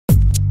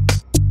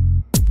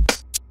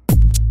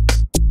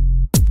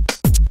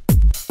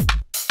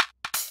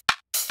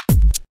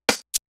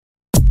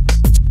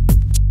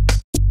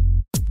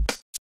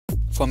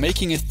For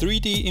making a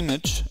 3D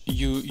image,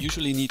 you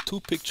usually need two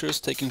pictures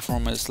taken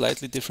from a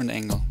slightly different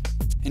angle.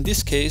 In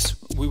this case,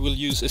 we will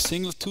use a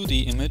single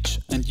 2D image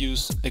and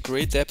use a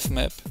gray depth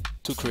map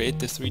to create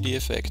the 3D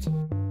effect.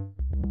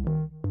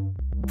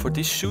 For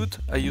this shoot,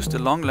 I used a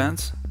long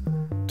lens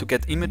to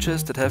get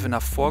images that have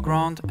enough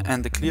foreground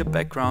and a clear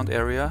background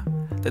area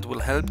that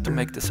will help to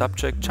make the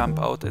subject jump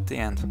out at the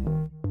end.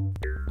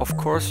 Of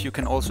course, you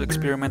can also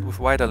experiment with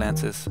wider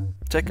lenses.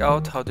 Check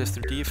out how the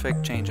 3D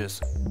effect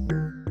changes.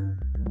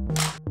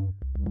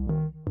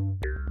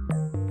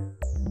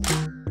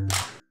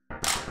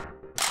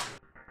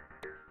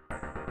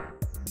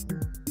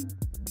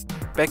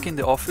 Back in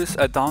the office,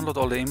 I download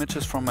all the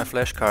images from my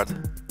flashcard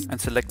and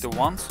select the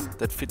ones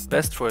that fit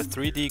best for a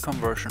 3D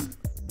conversion.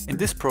 In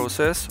this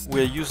process,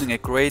 we are using a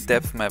gray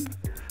depth map,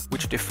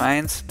 which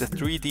defines the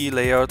 3D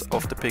layout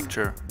of the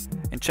picture.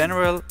 In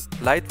general,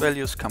 light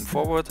values come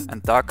forward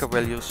and darker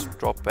values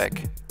drop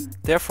back.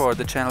 Therefore,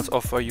 the channels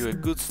offer you a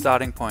good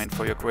starting point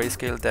for your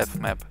grayscale depth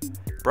map.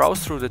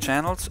 Browse through the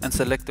channels and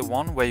select the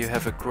one where you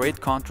have a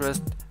great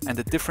contrast and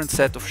a different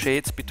set of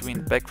shades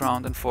between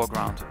background and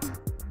foreground.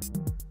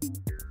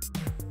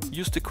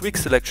 Use the quick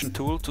selection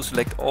tool to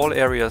select all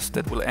areas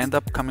that will end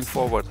up coming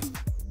forward.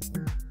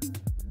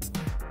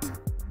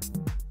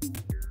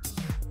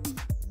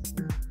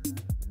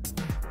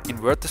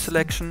 Invert the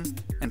selection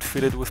and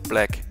fill it with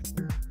black.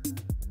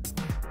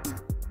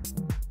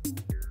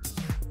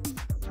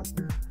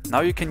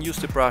 Now you can use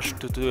the brush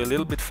to do a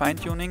little bit fine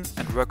tuning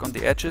and work on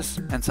the edges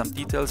and some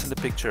details in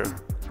the picture.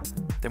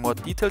 The more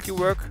detailed you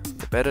work,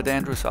 the better the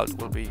end result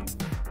will be.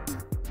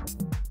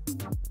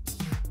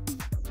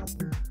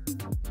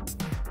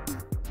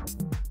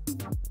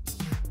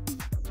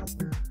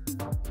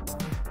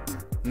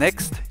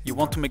 Next, you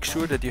want to make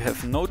sure that you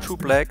have no true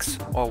blacks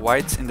or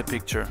whites in the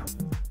picture.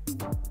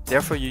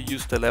 Therefore, you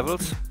use the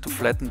levels to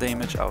flatten the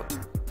image out.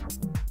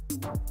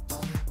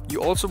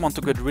 You also want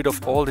to get rid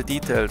of all the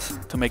details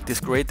to make this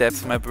gray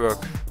depth map work,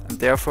 and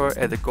therefore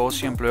add a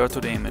Gaussian blur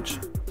to the image.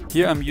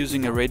 Here I'm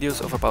using a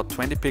radius of about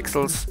 20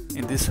 pixels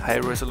in this high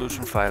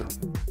resolution file.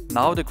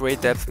 Now the gray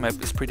depth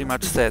map is pretty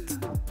much set,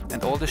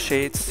 and all the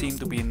shades seem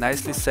to be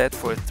nicely set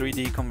for a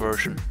 3D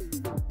conversion.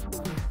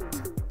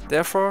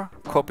 Therefore,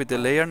 copy the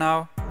layer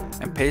now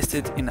and paste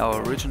it in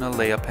our original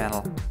layer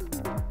panel.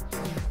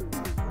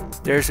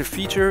 There is a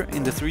feature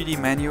in the 3D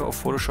menu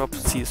of Photoshop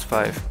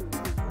CS5.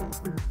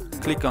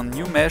 Click on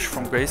New Mesh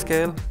from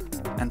Grayscale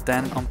and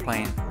then on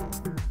Plane.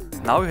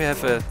 Now you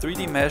have a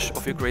 3D mesh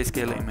of your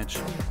grayscale image.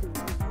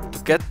 To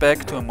get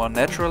back to a more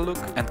natural look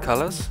and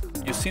colors,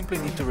 you simply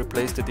need to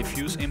replace the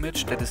diffuse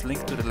image that is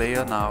linked to the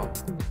layer now.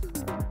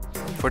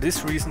 For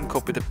this reason,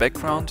 copy the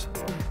background,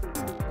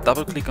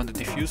 double click on the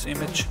diffuse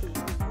image,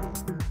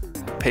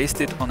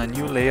 paste it on a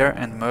new layer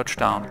and merge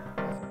down.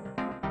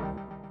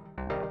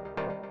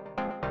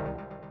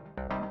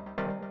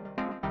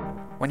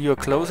 When you are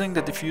closing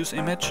the diffuse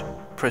image,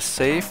 press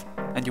save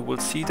and you will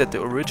see that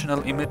the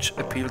original image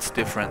appears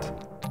different.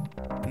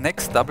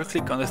 Next, double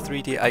click on the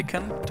 3D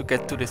icon to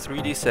get to the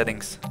 3D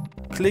settings.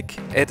 Click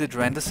Edit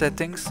Render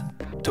Settings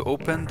to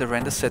open the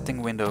render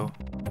setting window.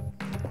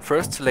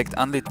 First select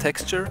Unlit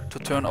Texture to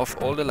turn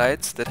off all the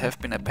lights that have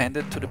been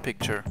appended to the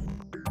picture.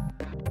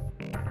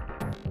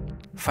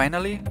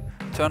 Finally,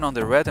 turn on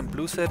the red and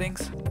blue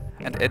settings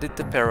and edit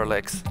the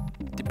parallax.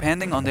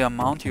 Depending on the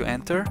amount you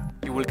enter,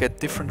 you will get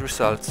different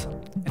results.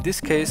 In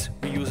this case,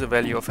 we use a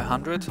value of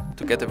 100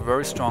 to get a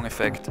very strong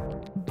effect.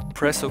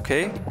 Press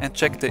OK and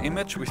check the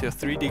image with your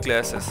 3D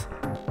glasses.